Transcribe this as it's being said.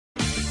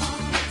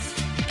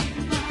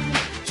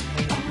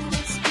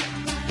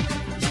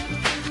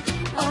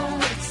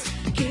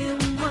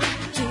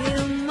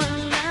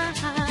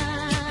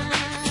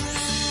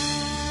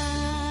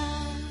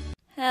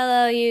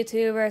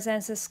YouTubers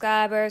and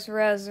subscribers,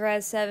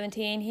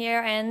 RoseRed17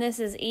 here, and this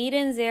is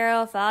Eden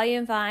Zero,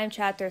 Volume 5,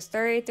 Chapters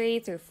 33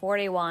 through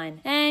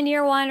 41. And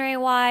you're wondering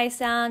why I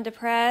sound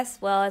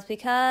depressed? Well, it's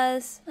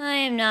because I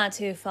am not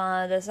too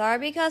fond of this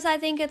art, because I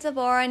think it's a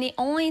bore, and the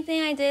only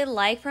thing I did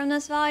like from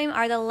this volume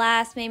are the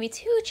last maybe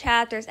 2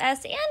 chapters,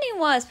 as the ending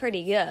was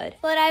pretty good.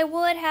 But I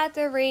would have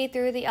to read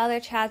through the other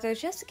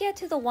chapters just to get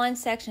to the one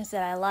sections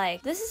that I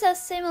like. This is a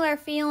similar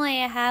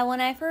feeling I had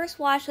when I first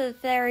watched the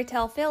Fairy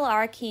Tail filler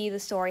arc, Key to the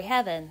Story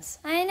Heavens.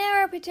 I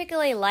never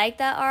particularly liked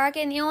that arc,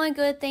 and the only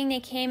good thing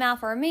that came out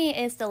for me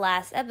is the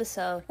last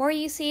episode, where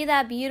you see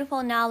that beautiful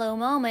Nalu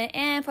moment,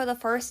 and for the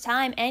first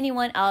time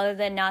anyone other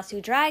than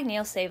Natsu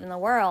Dragneel saving the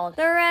world.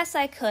 The rest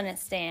I couldn't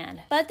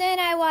stand. But then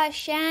I watched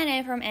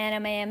Shannon from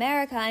Anime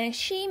America, and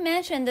she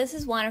mentioned this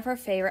is one of her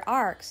favorite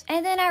arcs.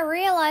 And then I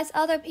realized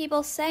other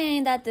people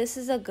saying that this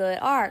is a good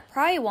arc,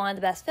 probably one of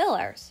the best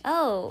fillers.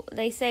 Oh,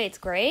 they say it's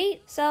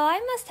great? So I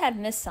must have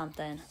missed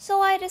something.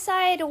 So I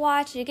decided to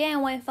watch it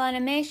again when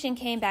Funimation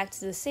came back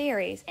to the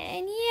series.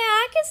 And yeah,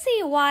 I can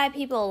see why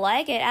people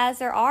like it, as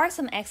there are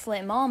some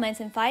excellent moments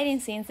and fighting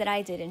scenes that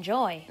I did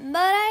enjoy. But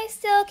I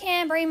still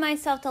can't bring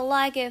myself to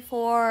like it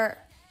for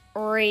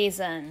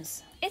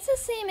reasons. It's the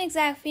same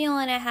exact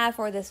feeling I had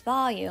for this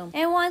volume,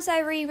 and once I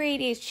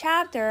reread each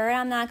chapter,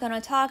 I'm not going to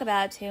talk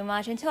about it too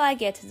much until I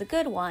get to the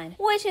good one,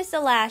 which is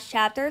the last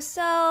chapter,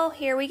 so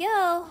here we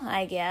go,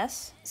 I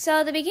guess.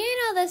 So the beginning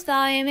of this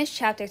volume is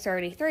chapter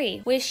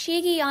 33, with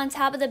Shiki on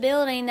top of the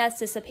building that's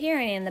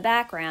disappearing in the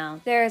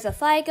background. There's a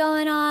fight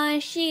going on,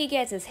 Shiki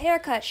gets his hair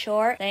cut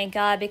short, thank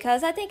God,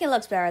 because I think it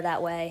looks better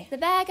that way. The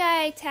bad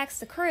guy attacks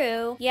the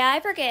crew, yeah, I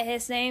forget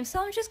his name,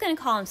 so I'm just gonna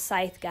call him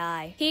Scythe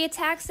Guy. He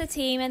attacks the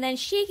team, and then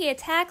Shiki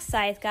attacks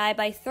Scythe Guy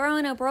by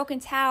throwing a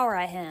broken tower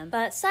at him.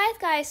 But Scythe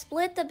Guy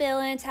split the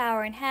building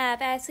tower in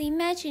half as he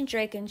mentioned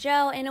Drake and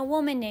Joe and a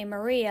woman named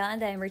Maria,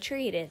 and then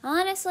retreated.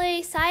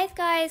 Honestly, Scythe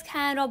Guy is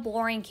kind of a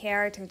boring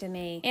character to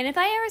me, and if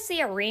I ever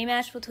see a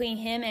rematch between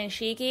him and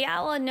Shiki,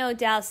 I will no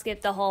doubt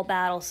skip the whole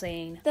battle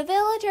scene. The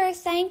villagers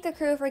thank the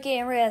crew for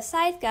getting rid of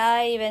Scythe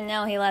Guy, even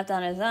though he left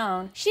on his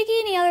own. Shiki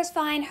and the others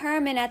find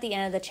Herman at the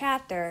end of the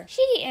chapter.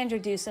 Shiki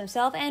introduced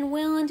himself and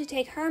willing to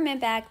take Herman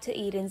back to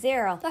Eden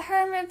Zero, but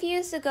Herman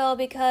refused to go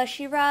because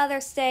she'd rather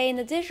stay in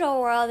the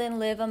digital world than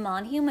live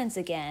among humans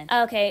again.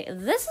 Okay,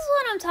 this is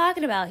what I'm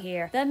talking about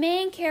here. The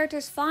main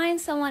characters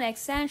find someone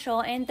essential,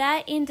 and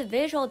that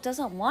individual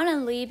doesn't want to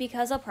leave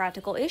because of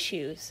practical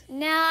issues.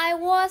 Now, I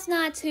was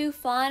not too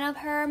fond of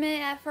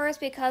Herman at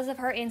first because of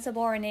her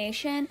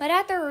insubordination, but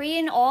after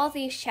reading all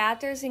these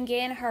chapters and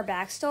getting her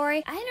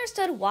backstory, I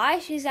understood why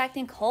she's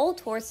acting cold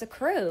towards the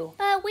crew.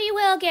 But we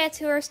will get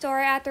to her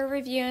story after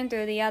reviewing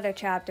through the other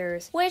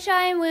chapters, which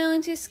I am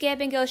willing to skip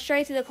and go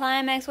straight to the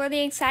climax where the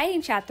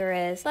exciting chapter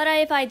is. But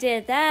if I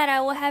did that, I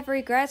will have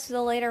regrets for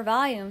the later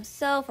volumes,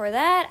 so for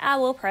that, I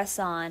will press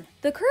on.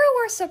 The crew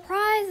were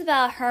surprised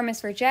about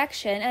Herman's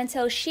rejection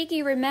until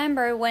Shiki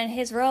remembered when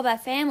his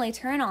robot family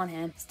turned on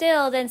him.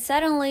 Still, then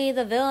suddenly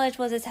the village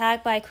was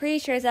attacked by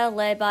creatures that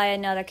led by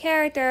another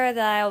character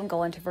that I'm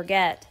going to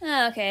forget.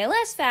 Okay,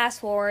 let's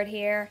fast forward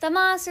here. The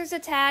monsters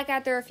attack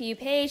after a few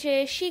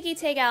pages, Shiki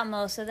take out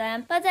most of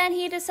them, but then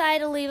he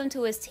decided to leave them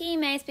to his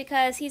teammates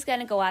because he's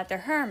gonna go after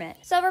Herman.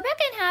 So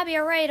Rebecca and Happy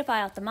are ready to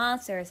fight off the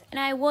monsters, and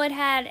I would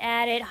have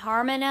added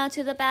Harmona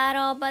to the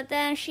battle, but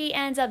then she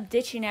ends up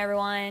ditching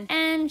everyone,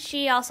 and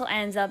she also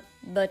ends up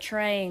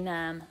betraying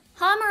them.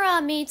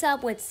 Hamura meets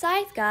up with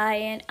Scythe Guy,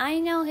 and I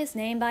know his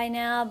name by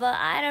now, but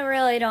I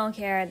really don't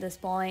care at this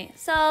point,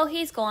 so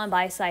he's going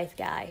by Scythe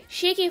Guy.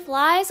 Shiki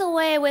flies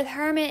away with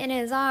Herman in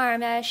his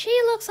arm, as she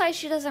looks like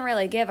she doesn't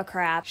really give a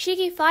crap.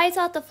 Shiki fights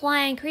out the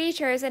flying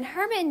creatures, and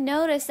Herman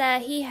noticed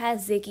that he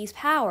has Ziggy's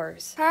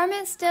powers.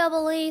 Herman still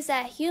believes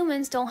that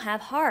humans don't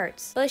have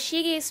hearts, but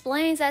Shiki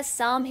explains that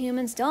some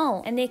humans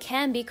don't, and they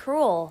can be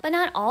cruel, but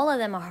not all of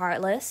them are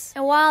heartless.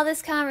 And while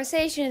this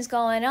conversation is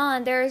going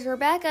on, there's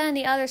Rebecca and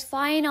the others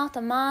fighting off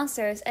the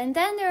monsters, and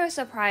then there's a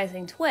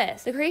surprising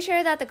twist. The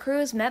creature that the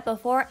crews met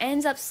before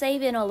ends up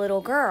saving a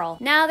little girl.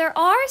 Now, there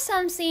are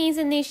some scenes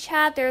in these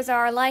chapters that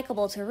are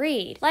likable to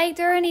read, like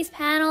during these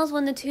panels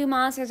when the 2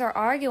 monsters are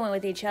arguing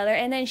with each other,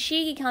 and then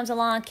Shiki comes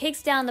along,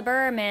 kicks down the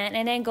Birdman,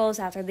 and then goes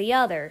after the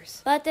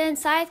others. But then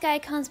Scythe Guy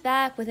comes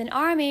back with an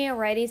army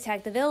ready to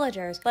attack the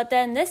villagers, but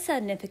then this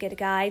significant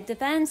guy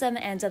defends them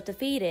and ends up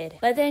defeated.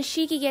 But then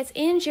Shiki gets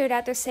injured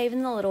after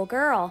saving the little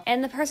girl,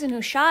 and the person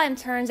who shot him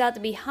turns out to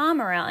be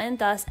Hamura, and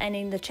thus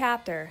ending the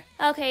chapter.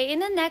 Okay, in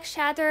the next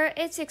chapter,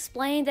 it's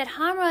explained that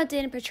Hamura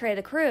didn't betray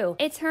the crew.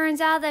 It turns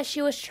out that she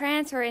was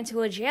transferred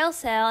into a jail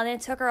cell, and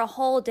it took her a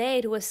whole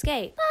day to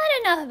escape.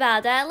 But enough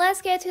about that,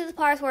 let's get to the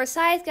parts where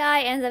Scythe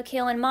Guy ends up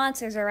killing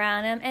monsters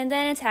around him and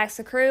then attacks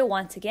the crew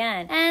once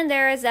again. And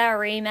there is that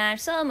rematch,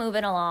 so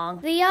moving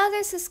along. The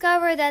others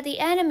discover that the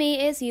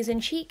enemy is using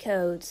cheat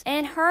codes,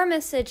 and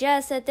Herman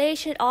suggests that they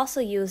should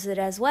also use it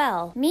as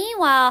well.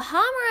 Meanwhile,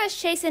 Hamura is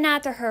chasing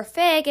after her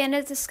Fig, and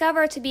is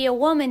discovered to be a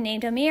woman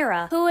named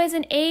Amira, who is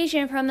an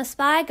agent from a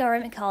spy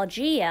government called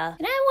Gia.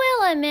 And I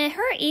will admit,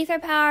 her ether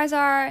powers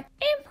are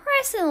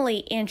impressively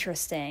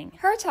interesting.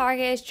 Her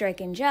target is Drake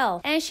and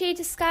Joe, and she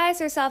disguised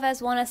herself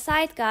as one of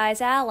Scythe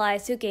Guy's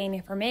allies to gain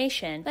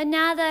information. But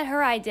now that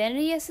her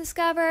identity is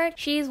discovered,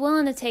 she's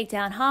willing to take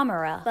down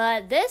Hamura.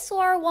 But this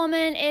sword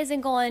woman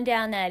isn't going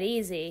down that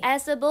easy,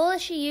 as the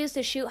bullet she used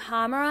to shoot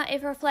Hamura,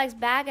 it reflects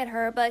back at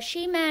her, but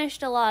she managed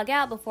to log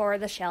out before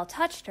the shell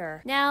touched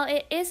her. Now,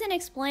 it isn't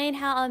explained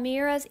how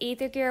Amira's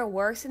ether gear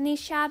works in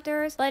these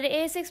chapters, but it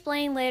is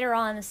explained later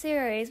on in the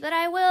series, but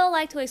I will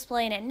like to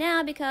explain it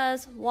now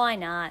because why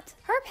not?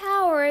 Her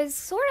power is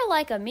sort of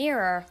like a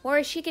mirror,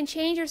 where she can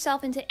change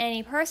herself into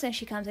any person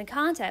she comes in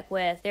contact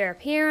with, their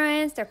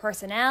appearance, their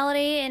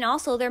personality, and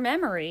also their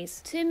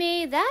memories. To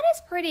me, that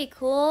is pretty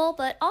cool,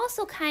 but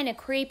also kind of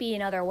creepy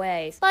in other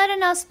ways. But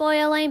enough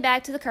spoiling,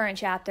 back to the current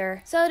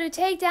chapter. So to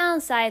take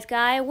down Scythe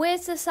Guy,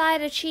 Whis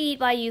decided to cheat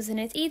by using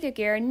his ether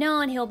gear,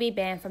 knowing he'll be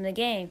banned from the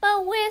game.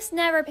 But Whis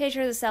never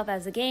pictures herself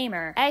as a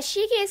gamer. As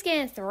Shiki is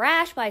getting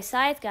thrashed by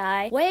Scythe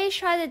Guy, Waze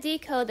tried to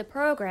decode the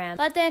program,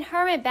 but then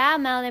Hermit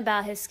badmouthed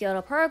about his skill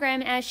to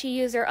program as she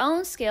used her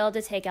own skill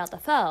to take out the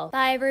foe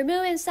by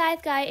removing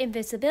Scythe Guy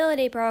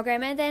invincibility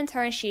program and then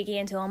turned Shiki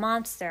into a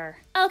monster.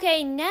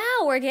 Okay, now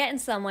we're getting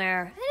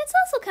somewhere, and it's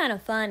also kind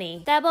of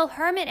funny that both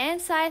Hermit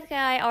and Scythe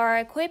Guy are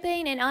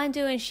equipping and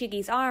undoing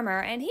Shiki's armor,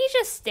 and he's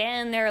just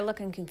standing there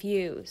looking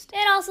confused.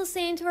 It also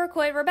seemed to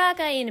equip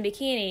Rebecca in a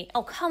bikini.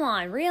 Oh, come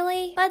on,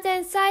 really? But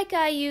then Scythe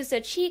Guy used a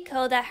cheat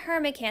code that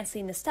Hermit can't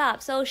seem to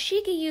stop, so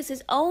Shiki used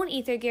his own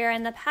ether gear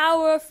and the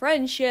power of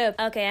friendship.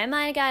 Okay, I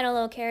might have gotten a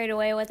little carried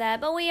away with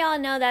that, but we all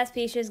know that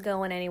speech is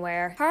going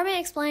anywhere. Hermit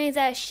explains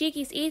that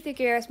Shiki's ether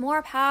gear is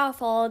more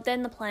powerful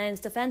than the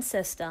planet's defense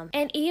system,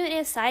 and even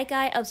if Scythe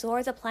Guy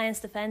absorbs the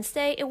planet's defense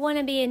state, it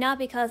wouldn't be enough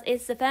because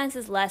its defense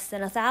is less than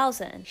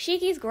 1,000.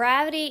 Shiki's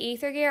gravity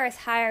ether gear is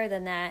higher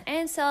than that,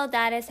 and so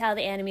that is how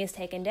the enemy is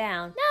taken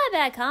down. Not a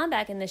bad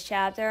comeback in this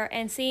chapter,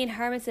 and seeing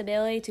Hermit's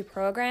ability to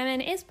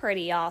programming is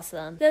pretty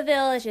awesome. The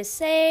village is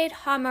saved,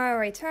 Hamura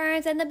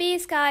returns, and the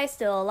Beast Guy is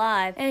still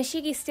alive, and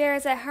Shiki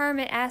stares at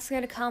Hermit asking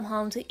her to come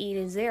home to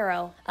Eden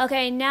Zero.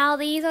 Okay, now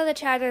these are the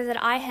chapters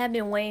that I have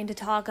been waiting to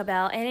talk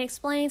about, and it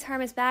explains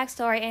Hermit's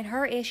backstory and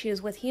her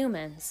issues with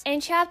humans.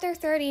 In chapter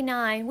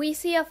 39, we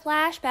see a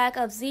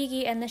flashback of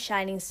Ziggy and the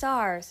Shining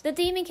Stars. The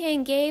Demon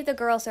King gave the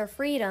girls their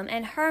freedom,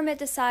 and Hermit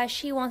decides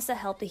she wants to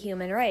help the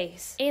human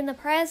race. In the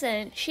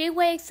present, she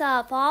wakes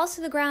up, falls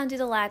to the ground due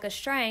to lack of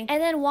strength, and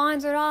then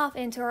wanders off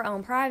into her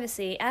own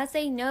privacy as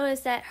they notice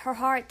that her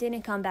heart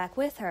didn't come back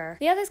with her.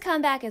 The others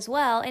come back as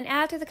well, and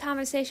after the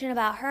conversation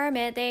about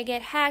Hermit, they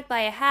get hacked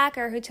by a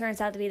hacker who turns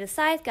out to be the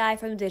Scythe Guy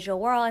from the digital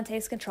world and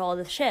takes control of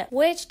the ship,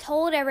 which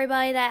told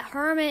everybody that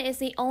Hermit is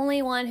the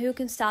only one who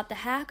can stop the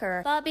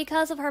hacker, but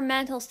because of her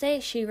mental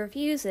state she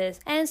refuses,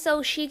 and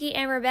so Shiki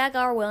and Rebecca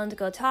are willing to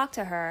go talk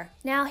to her.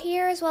 Now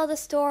here is where the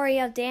story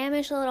of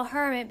damaged little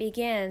Hermit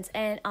begins,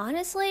 and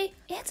honestly,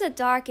 it's a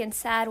dark and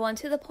sad one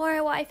to the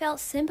point where I felt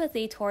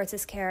sympathy towards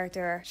this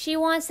character. She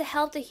wants to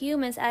help the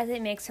humans as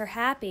it makes her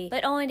happy,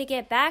 but only to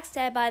get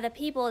backstabbed by the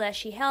people that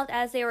she helped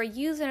as they were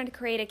using her to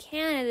create a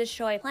cannon to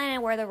destroy a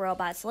planet where the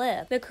robots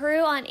live. The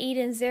crew on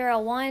Eden Zero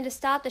wanted to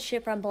stop the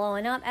ship from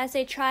blowing up as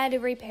they tried to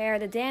repair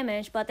the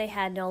damage, but they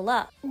had no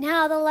luck.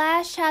 Now the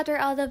last chapter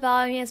of the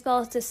volume is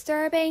both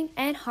disturbing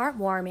and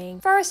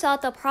heartwarming. First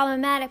off, the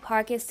problematic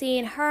part is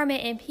seeing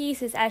Hermit in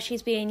pieces as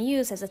she's being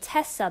used as a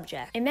test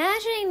subject.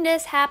 Imagining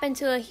this happened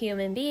to a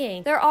human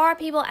being. There are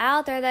people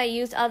out there that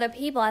use other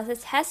people as a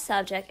test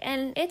subject,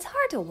 and it's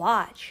hard to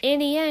watch. In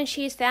the end,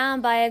 she's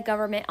found by a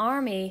government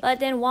army, but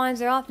then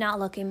wanders off not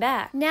looking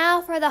back.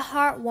 Now for the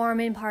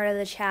heartwarming part of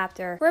the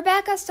chapter.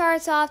 Rebecca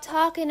starts off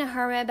talking to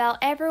Hermit about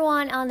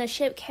everyone on the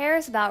ship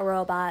cares about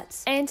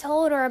robots, and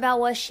told her about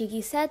what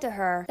Shiki said to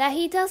her, that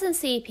he doesn't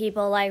see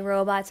people like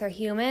robots or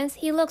humans,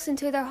 he looks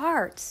into their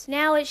hearts.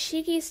 Now it's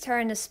Shiki's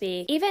turn to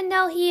speak. Even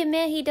though he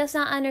admits he does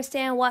not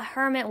understand what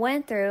Hermit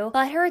went through,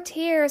 but her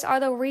tears are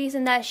the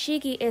reason that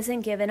Shiki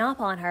isn't giving up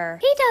on her.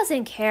 He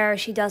doesn't care if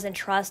she doesn't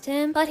trust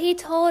him, but he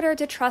told her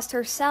to trust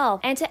herself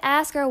and to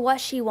ask her what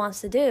she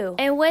wants to do.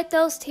 And with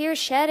those tears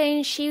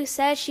shedding, she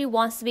said she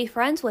wants to be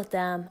friends with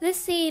them. This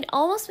scene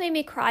almost made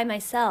me cry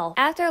myself.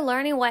 After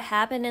learning what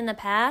happened in the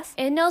past,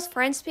 in those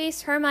friend speech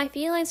turned my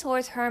feelings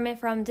towards Hermit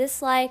from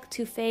dislike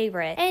to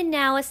favorite. And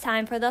now it's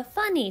time for the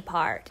funny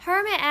part.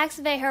 Hermit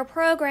activates her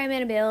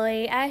programming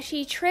ability as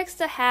she tricks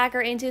the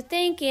hacker into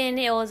thinking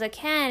it was a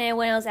cannon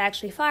when it was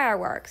actually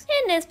fireworks.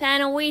 In this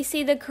panel, we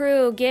see the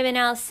crew giving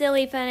out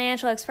silly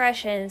financial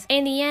expressions.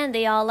 In the end,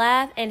 they all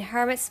laugh and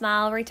Hermit's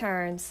smile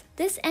returns.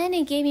 This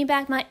ending gave me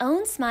back my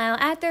own smile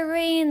after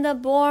reading the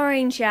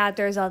boring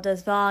chapters of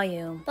this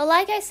volume. But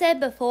like I said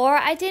before,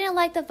 I didn't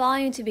like the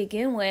volume to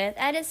begin with,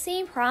 as it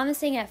seemed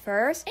promising at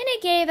first, and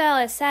it gave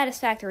out a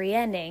satisfactory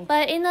ending.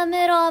 But in the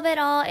middle of it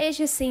all, it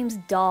just seems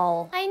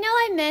dull. I know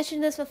I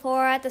mentioned this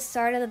before at the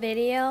start of the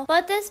video,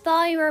 but this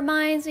volume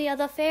reminds me of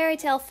the fairy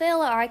tale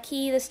filler arc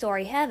Key to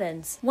Story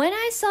Heavens. When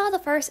I saw the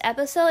first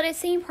episode, it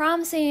seemed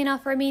promising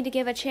enough for me to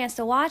give a chance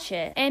to watch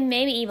it, and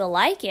maybe even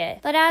like it.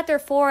 But after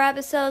 4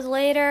 episodes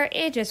later,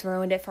 it just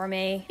ruined it for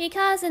me.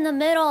 Because in the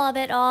middle of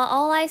it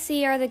all I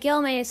see are the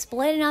guildmates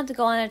splitting up to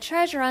go on a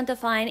treasure hunt to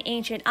find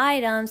ancient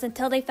items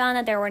until they found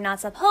that they were not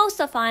supposed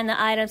to find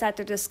the items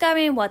after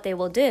discovering what they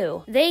will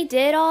do. They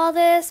did all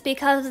this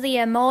because of the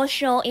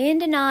emotional, in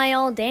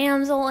denial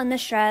damsel in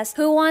distress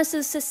who wants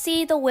to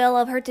succeed the will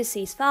of her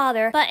deceased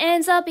father, but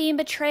ends up being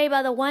betrayed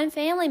by the one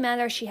family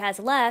member she has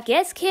left,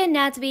 gets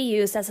kidnapped to be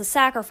used as a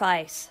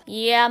sacrifice.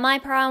 Yeah, my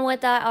problem with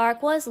that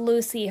arc was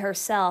Lucy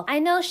herself. I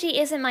know she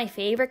isn't my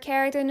favorite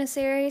character in the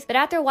series, but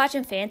after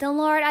watching Phantom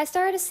Lord, I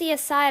started to see a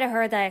side of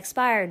her that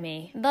inspired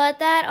me. But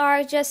that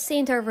arc just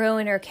seemed to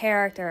ruin her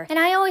character, and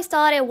I always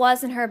thought it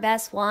wasn't her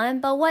best one,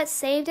 but what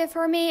saved it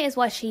for me is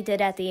what she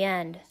did at the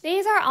end.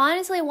 These are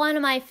honestly one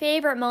of my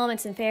favorite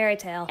moments in Fairy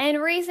Tail,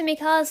 and reason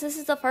because this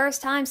is the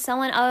first time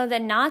someone other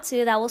than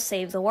Natsu that will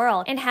save the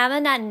world, and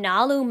having that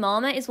Nalu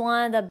moment is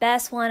one of the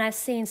best one I've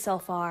seen so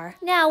far.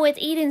 Now with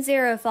Eden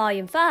Zero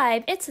Volume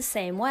 5, it's the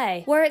same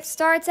way, where it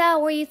starts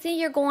out where you think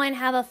you're going to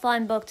have a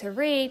fun book to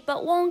read,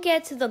 but won't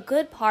get to the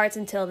good parts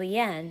until the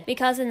end,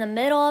 because in the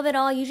middle of it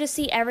all you just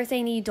see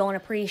everything that you don't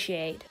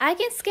appreciate. I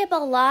can skip a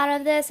lot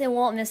of this and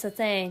won't miss a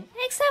thing,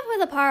 except for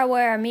the part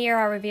where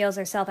Amira reveals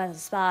herself as a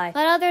spy,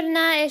 but other than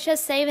that it's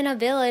just saving a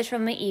village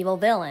from an evil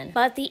villain.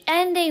 But the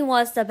ending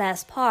was the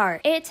best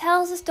part. It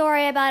tells a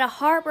story about a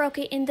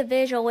heartbroken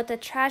individual with a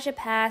tragic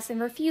past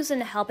and refusing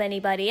to help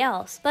anybody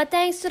else, but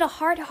thanks to the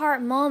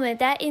heart-to-heart moment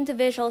that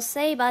individual is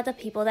saved by the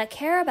people that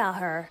care about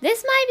her.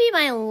 This might be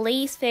my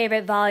least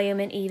favorite volume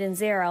in Eden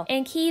Zero,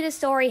 and Key to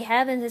Story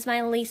Heavens is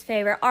my least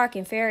favorite arc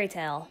in Fairy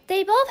Tail.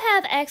 They both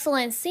have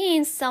excellent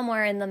scenes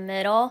somewhere in the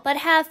middle, but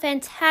have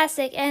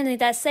fantastic endings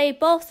that save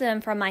both of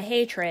them from my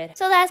hatred.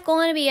 So that's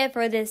going to be it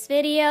for this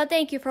video.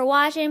 Thank you for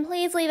watching.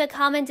 Please leave a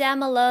comment down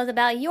below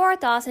about your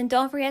thoughts and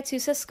don't forget to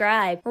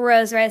subscribe.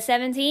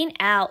 RoseRed17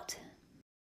 out.